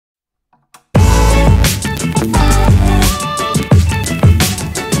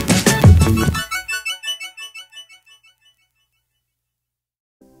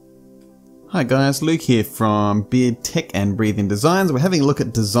Hi guys, Luke here from Beard Tech and Breathing Designs. We're having a look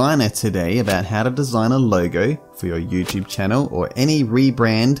at Desygner today about how to design a logo for your YouTube channel or any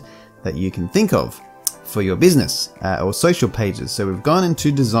rebrand that you can think of for your business or social pages. So we've gone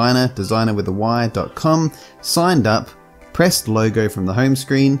into Desygner, designerwithany.com, signed up, pressed logo from the home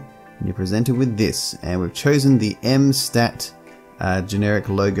screen, and you're presented with this. And we've chosen the MStat generic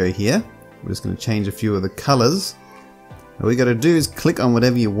logo here. We're just going to change a few of the colors. All you got to do is click on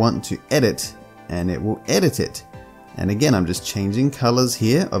whatever you want to edit and it will edit it. And again, I'm just changing colors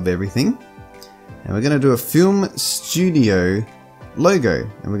here of everything. And we're going to do a film studio logo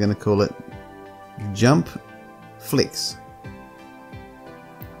and we're going to call it Jump Flicks.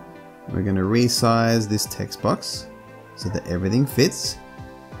 We're going to resize this text box so that everything fits.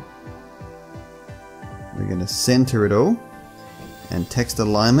 We're going to center it all and text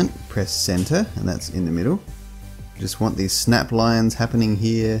alignment, press center, and that's in the middle. Just want these snap lines happening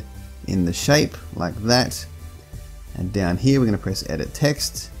here in the shape like that. And down here we're going to press edit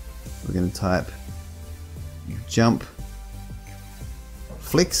text. We're going to type Jump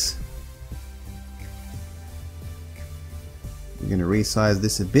Flicks. We're going to resize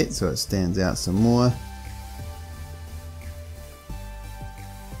this a bit so it stands out some more.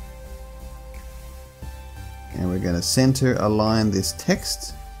 And we're going to center align this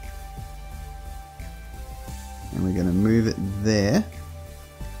text. And we're going to move it there,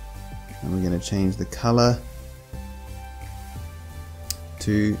 and we're going to change the color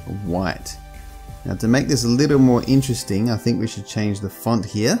to white. Now to make this a little more interesting, I think we should change the font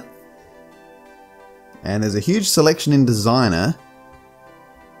here. And there's a huge selection in Desygner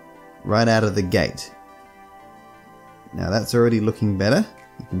right out of the gate. Now that's already looking better.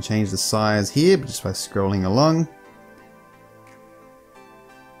 You can change the size here just by scrolling along.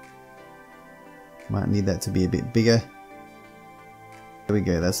 Might need that to be a bit bigger. There we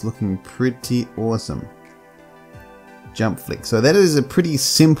go, that's looking pretty awesome. Jump Flick. So that is a pretty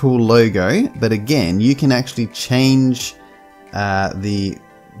simple logo, but again, you can actually change the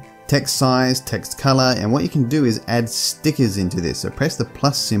text size, text color, and what you can do is add stickers into this. So press the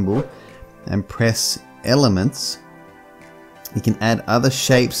plus symbol and press elements. You can add other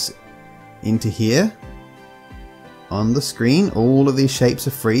shapes into here on the screen. All of these shapes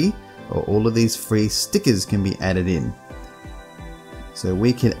are free. Or all of these free stickers can be added in. So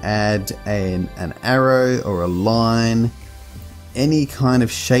we could add an arrow or a line. Any kind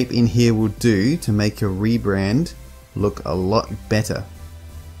of shape in here will do to make your rebrand look a lot better.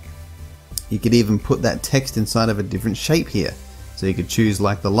 You could even put that text inside of a different shape here. So you could choose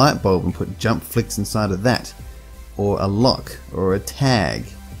like the light bulb and put Jump Flicks inside of that. Or a lock or a tag.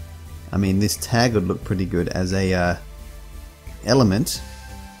 I mean, this tag would look pretty good as a element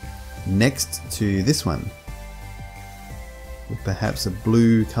next to this one with perhaps a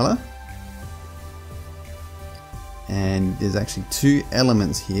blue color. And there's actually two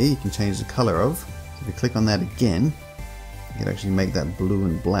elements here you can change the color of. So if you click on that again, you can actually make that blue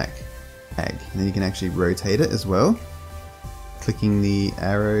and black tag. And then you can actually rotate it as well, clicking the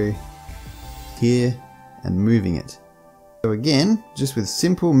arrow here and moving it. So again, just with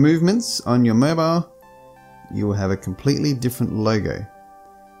simple movements on your mobile, you will have a completely different logo.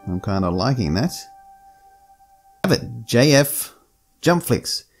 I'm kind of liking that. Have it, JF Jump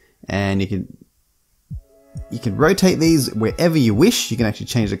Flicks, and you can rotate these wherever you wish. You can actually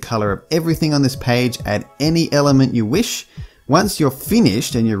change the color of everything on this page, add any element you wish. Once you're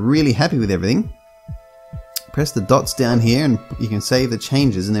finished and you're really happy with everything, press the dots down here and you can save the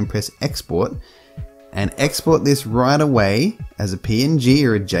changes and then press export and export this right away as a PNG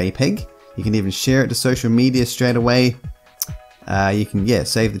or a JPEG. You can even share it to social media straight away. You can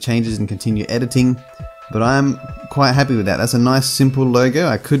save the changes and continue editing, but I'm quite happy with that. That's a nice simple logo.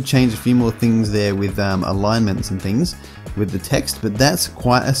 I could change a few more things there with alignments and things with the text, but that's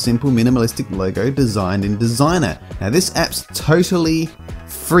quite a simple minimalistic logo designed in Desygner. Now this app's totally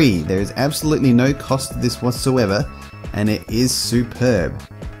free. There is absolutely no cost to this whatsoever, and it is superb.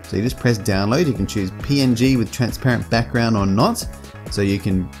 So you just press download. You can choose PNG with transparent background or not, so you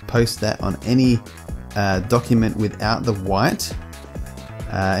can post that on any document without the white,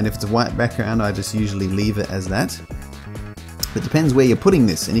 and if it's a white background I just usually leave it as that. It depends where you're putting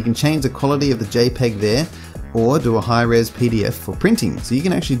this, and you can change the quality of the JPEG there or do a high-res PDF for printing. So you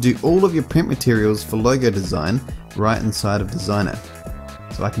can actually do all of your print materials for logo design right inside of Desygner.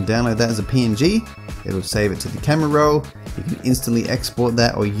 So I can download that as a PNG, it'll save it to the camera roll, you can instantly export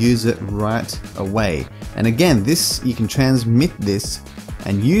that or use it right away. And again, this you can transmit this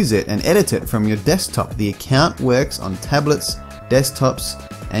and use it and edit it from your desktop. The account works on tablets, desktops,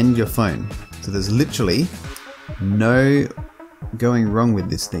 and your phone. So there's literally no going wrong with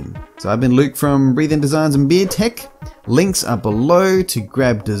this thing. So I've been Luke from Breathe In Designs and Beard Tech. Links are below to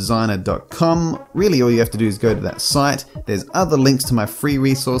grab Desygner.com. Really all you have to do is go to that site. There's other links to my free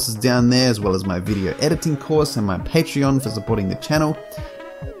resources down there, as well as my video editing course and my Patreon for supporting the channel.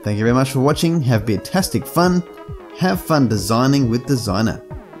 Thank you very much for watching. Have beardtastic fun. Have fun designing with Desygner.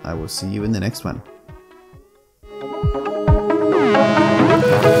 I will see you in the next one.